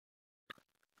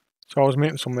So I was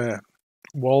making some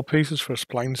wall pieces for a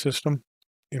spline system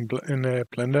in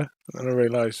Blender, and I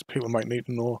realised people might need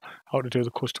to know how to do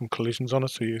the custom collisions on it,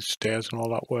 so you use stairs and all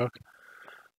that work.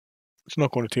 It's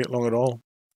not going to take long at all.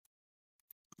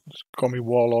 It's got my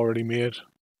wall already made.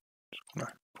 Just going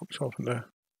to put myself into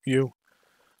view.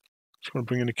 Just going to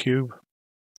bring in a cube.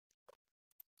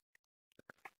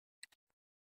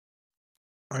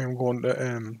 I am going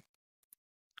to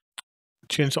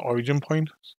change the origin point,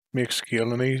 make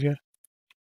scaling easier.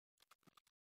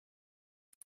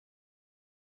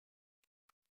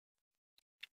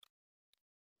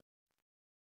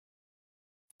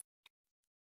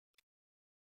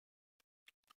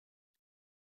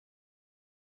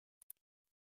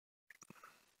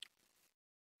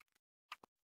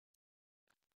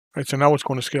 Right, so now it's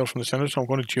going to scale from the center, so I'm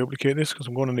going to duplicate this because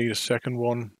I'm going to need a second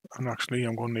one, and actually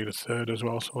I'm going to need a third as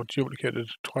well, so I'll duplicate it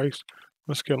twice. I'm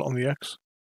going to scale it on the X.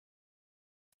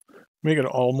 Make it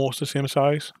almost the same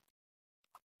size.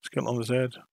 Scale it on the Z. I'm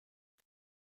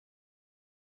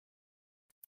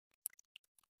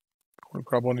going to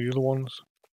grab one of the other ones.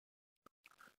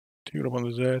 Take it up on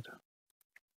the Z. I'm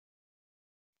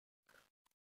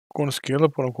going to scale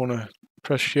it, but I'm going to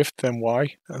press Shift then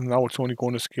Y, and now it's only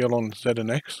going to scale on Z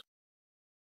and X.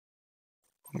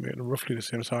 I'm going to make it roughly the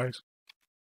same size.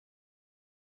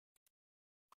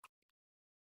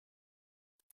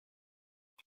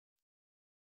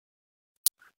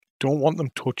 Don't want them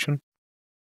touching.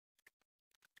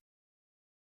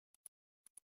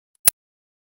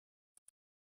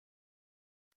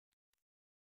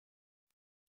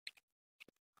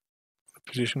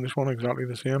 Position this one exactly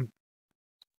the same.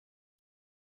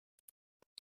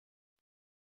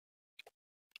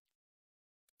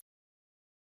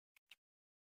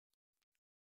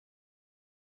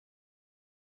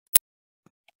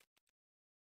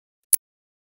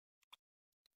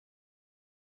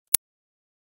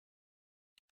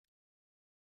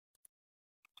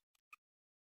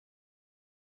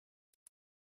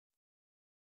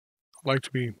 I like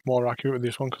to be more accurate with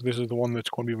this one because this is the one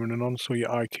that's going to be running on, so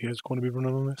your IK is going to be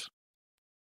running on this.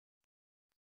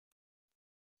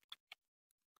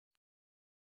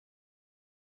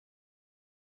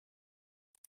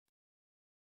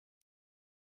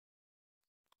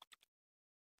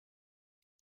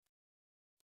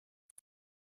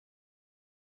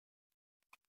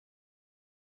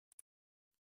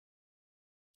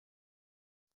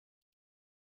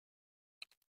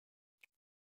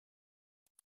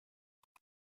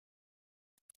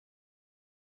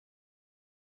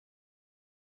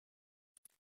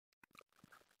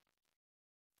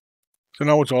 So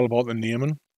now it's all about the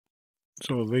naming.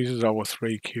 So these is our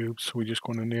 3 cubes. So we're just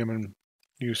going to name them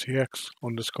UCX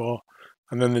underscore,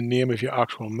 and then the name of your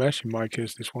actual mesh. In my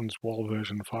case, this one's wall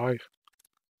version 5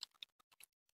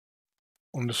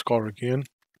 underscore again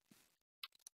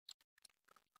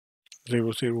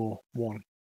 001.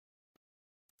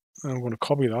 And I'm going to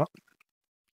copy that. I'm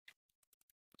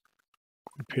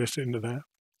going to paste it into there.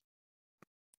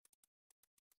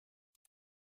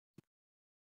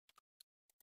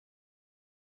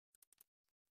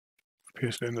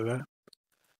 Paste it into there.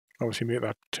 Obviously make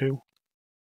that 2.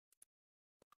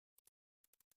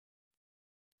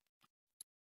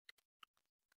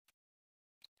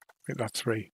 Make that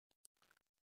 3.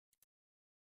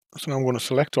 So now I'm going to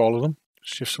select all of them,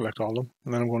 shift select all of them,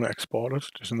 and then I'm going to export it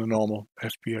just in the normal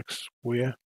FBX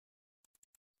way.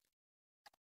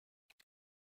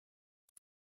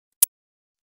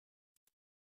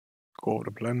 Go over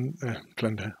to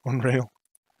Blender, Unreal.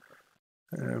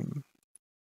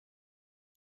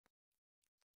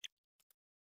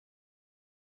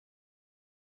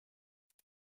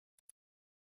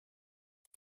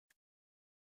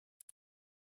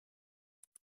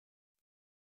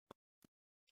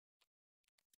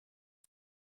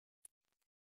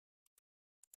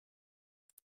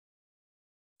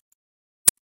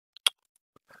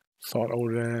 Thought I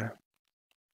would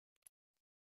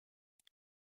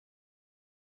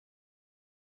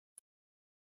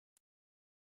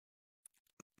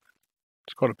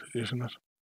just got to position it.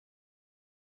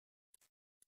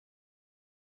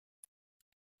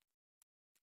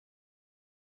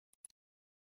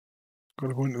 Got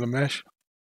to go into the mesh.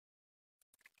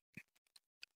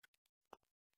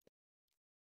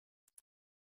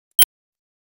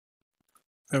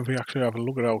 If we actually have a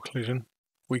look at our collision,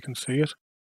 we can see it.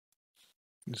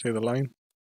 You can see the line.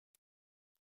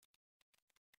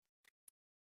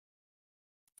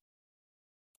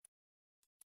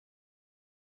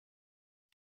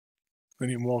 Then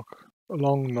you can walk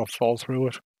along and not fall through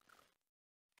it.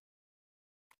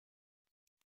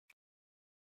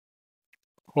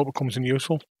 Hope it comes in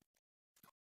useful.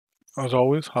 As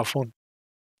always, have fun.